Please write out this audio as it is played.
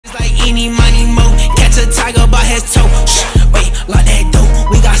any money mo. Catch a tiger by his toe. Shh, wait, like that dope.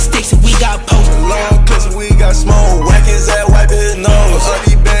 We got sticks and we got poke. Long clips and we got smoke. Whack his ass, wipe his nose.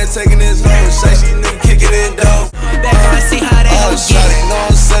 These bands taking his nose. Say she nigga kicking it dope. Back on, see how that hoe Shot it, know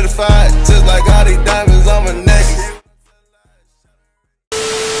I'm certified. Just like all these diamonds on my necklace.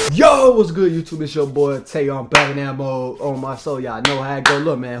 Yo, what's good, YouTube? It's your boy Tay. I'm back in that mode on my soul. Y'all know how it go.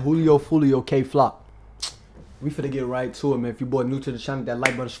 Look, man, Foolio, K-Flop. We finna get right to it, man. If you boy new to the channel, that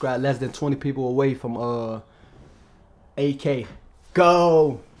like button, subscribe. Less than 20 people away from 8K.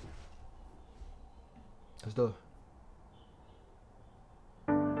 Go. Let's do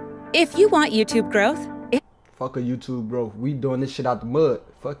it. If you want YouTube growth, Fuck a YouTube, bro. We doing this shit out the mud.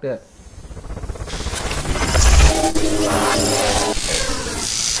 Fuck that.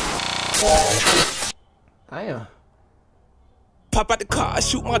 Damn. Pop out the car, I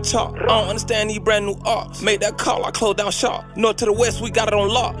shoot my chop. I don't understand these brand new arts. Made that call, I close down shop. North to the west, we got it on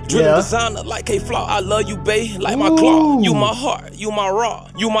lock. Driven designer like K-Flop. I love you, babe, like my claw. You my heart, you my raw.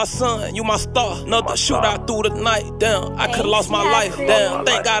 You my sun, you my star. Another shootout through the night. Damn, I could've lost my life. Damn,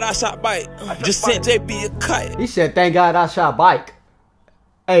 thank God I shot bike. Just sent JB a kite. He said, thank God I shot bike.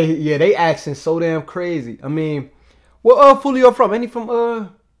 Hey, yeah, they acting so damn crazy. I mean, where Foolio from? Ain't he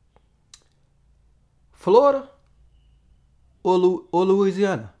from Florida? Or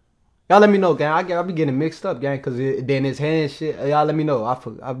Louisiana? Y'all let me know, gang. I'll be getting mixed up, gang, because then his hand shit. Y'all let me know.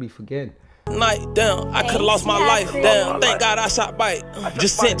 I'll be forgetting. Night, damn, I could've lost my life. Damn, thank God I shot bite.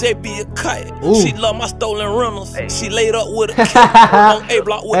 Just sent JB a kite. She love my stolen rentals. She laid up with a kid on A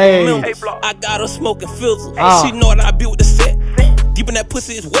block with the members. I got her smoking filters. She know that I be with the set. Deep in that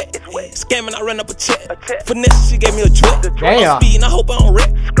pussy is wet. Scamming, I ran up a check. Finesse, she gave me a drip. I'm speeding, I hope I don't wreck.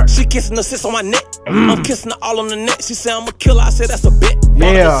 She kissing the sis on my neck. I'm kissing her all on the neck. She said I'm a killer. I said that's a bet.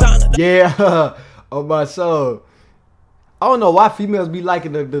 Yeah. Oh my soul. I don't know why females be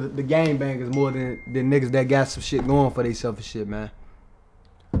liking the gangbangers more than niggas that got some shit going for themselves and shit, man.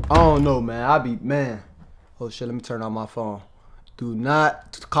 I don't know, man. Man. Oh shit, let me turn on my phone. Do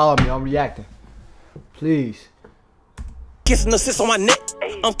not call me. I'm reacting. Please. Kissing the sis on my neck.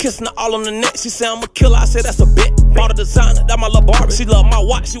 I'm kissing her all on the neck. She said I'm a killer. I said that's a bet. Bought a designer, that my little Barbie. She love my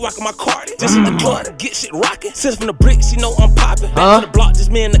watch, she rockin' my card. Just in the club, get shit rockin'. Sis from the brick, she know I'm poppin'. Back to the block, just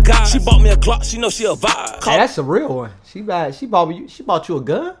me and the guy. She bought me a Glock, she know she a vibe. Hey, that's a real one. She bought you a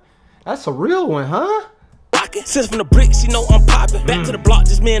gun? That's a real one, huh? Sis from the brick, she know I'm poppin'. Back to the block,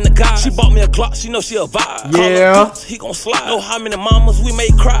 just me and the guy. She bought me a Glock, she know she a vibe. Yeah. He gon' slide. Know how many mamas we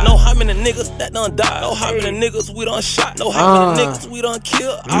made cry. Know how many niggas that done died. Know how many niggas we done shot. Know how many niggas we done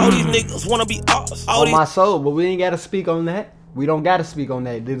killed. All these niggas wanna be ours. On my soul, but we ain't gotta speak on that. We don't gotta speak on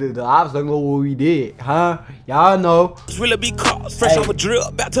that. The ops don't know what we did, huh? Y'all know. It's really big cars. Fresh off a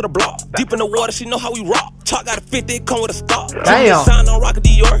drill, back to the block. Deep in the water, she know how we rock. Chalk got a 50, come with a star. Damn. Sign on Rocket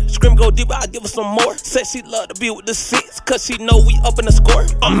Dior. Scream go deeper, I give her some more. Said she love to be with the six, cause she know we up in the score.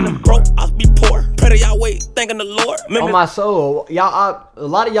 I'm in the broke, I'll be poor. Pray to y'all wait, thanking the Lord. On my soul, y'all, a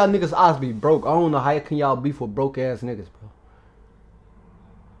lot of y'all niggas odds be broke. I don't know how can y'all be for broke ass niggas, bro.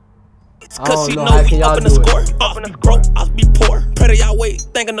 Cause she know we up in the score. I'll be broke, I'll be poor. Pray to y'all wait,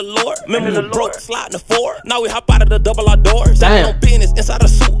 thanking the Lord. Remember the broke, sliding the four. Now we hop out of the double our doors. Damn. No business inside the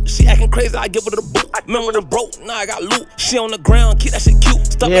suit. She acting crazy, I give her the boot. Remember the broke, now I got loot. She on the ground, keep that shit cute.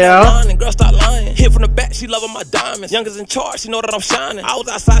 Stuck in the line and girl start lying. Hit from the back, she loving my diamonds. Youngest in charge, she know that I'm shining. I was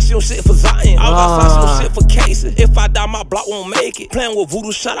outside, she don't shit for Zion. I was outside, she don't shit for cases. If I die, my block won't make it. Playing with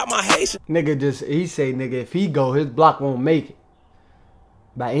voodoo, shut out my Haitian. Nigga he say, nigga, if he go, his block won't make it.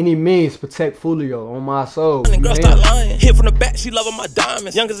 By any means, protect Foolio on my soul. And girl start lying. Hit from the back, she loving my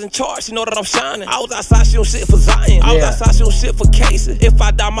diamonds. Youngest in charge, she know that I'm shining. I was outside, she don't shit for Zion. I was outside, she don't shit for cases. If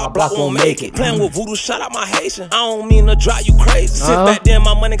I die, my block won't make it. Playing with voodoo, shut out my Haitian. I don't mean to drive you crazy. Since back then,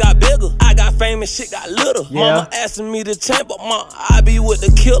 my money got bigger. I got famous, shit got little. Mama asking me to change, but I be with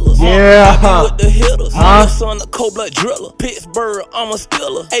the killers. I be with the hitters. My son, a cold blood driller. Pittsburgh, I'm a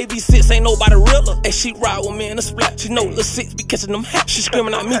stealer. AB6 ain't nobody realer. And she ride with me in the splat. She know the six be catching them hats. She screaming,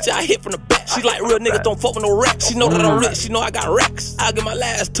 I meet you, I hit from the back. She like real niggas don't fuck with no racks. She know that I'm rich, she know I got racks. I get my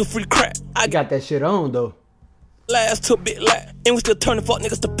last to free crack. I got that shit on though. Last to a bit lat. And we still turning fuck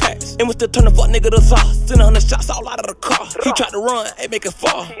niggas to packs. And we still turning fuck niggas to sauce. Sending 100 shots all out of the car. He tried to run, ain't make it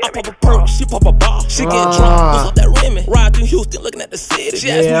fall. I pop a perk, she pop a ball. She get drunk, what's up that Remy? Ride through Houston, looking at the city. She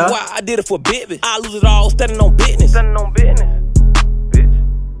asked me why I did it for baby. I lose it all, standing on business. Standing on business.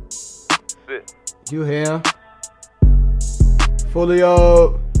 Bitch. You hear?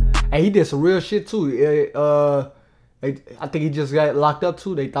 Foolio. Hey, he did some real shit too. I think he just got locked up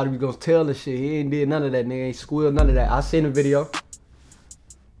too. They thought he was gonna tell the shit. He ain't did none of that, nigga. Ain't squealed none of that. I seen the video.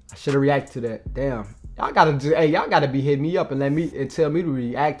 I should have reacted to that. Damn. Y'all gotta just, hey, y'all gotta be hitting me up and tell me to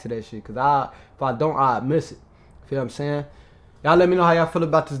react to that shit. Cause if I don't, I miss it. Feel what I'm saying? Y'all let me know how y'all feel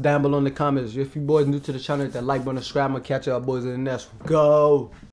about this down below in the comments. If you boys new to the channel, hit that like button, subscribe, and catch y'all boys in the next one. Go.